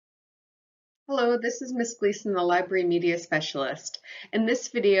Hello, this is Miss Gleason, the Library Media Specialist. In this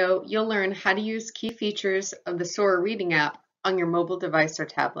video, you'll learn how to use key features of the Sora Reading app on your mobile device or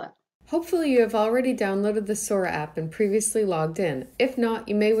tablet. Hopefully you have already downloaded the Sora app and previously logged in. If not,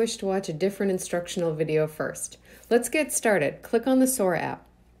 you may wish to watch a different instructional video first. Let's get started. Click on the Sora app.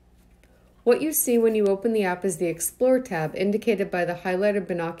 What you see when you open the app is the Explore tab indicated by the highlighted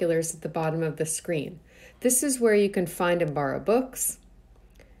binoculars at the bottom of the screen. This is where you can find and borrow books,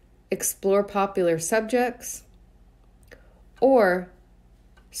 explore popular subjects, or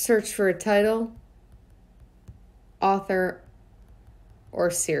search for a title, author, or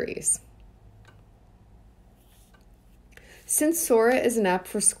series. Since Sora is an app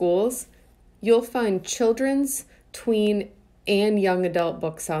for schools, you'll find children's, tween, and young adult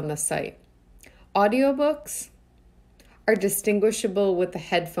books on the site. Audiobooks are distinguishable with the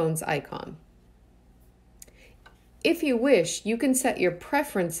headphones icon. If you wish, you can set your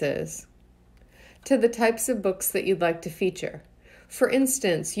preferences to the types of books that you'd like to feature. For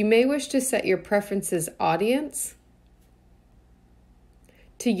instance, you may wish to set your preferences audience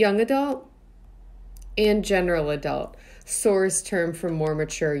to young adult and general adult, Sora's term for more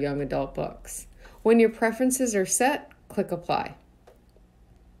mature young adult books. When your preferences are set, click Apply.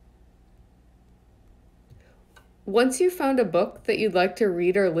 Once you've found a book that you'd like to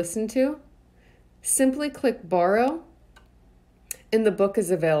read or listen to, simply click Borrow and the book is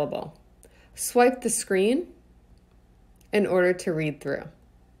available. Swipe the screen in order to read through.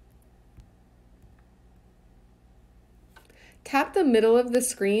 Tap the middle of the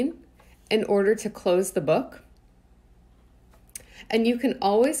screen in order to close the book. And you can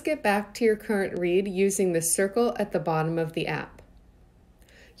always get back to your current read using the circle at the bottom of the app.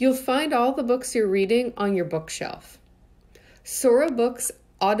 You'll find all the books you're reading on your bookshelf. Sora books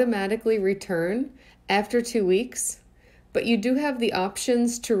automatically return after 2 weeks, but you do have the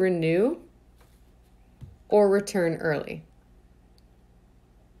options to renew or return early.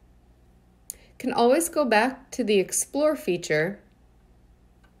 Can always go back to the Explore feature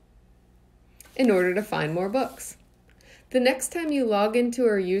in order to find more books. The next time you log into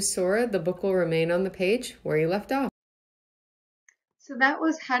or use Sora, the book will remain on the page where you left off. So that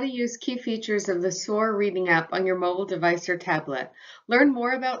was how to use key features of the Sora Reading app on your mobile device or tablet. Learn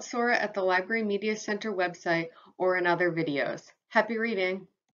more about Sora at the Library Media Center website or in other videos. Happy reading!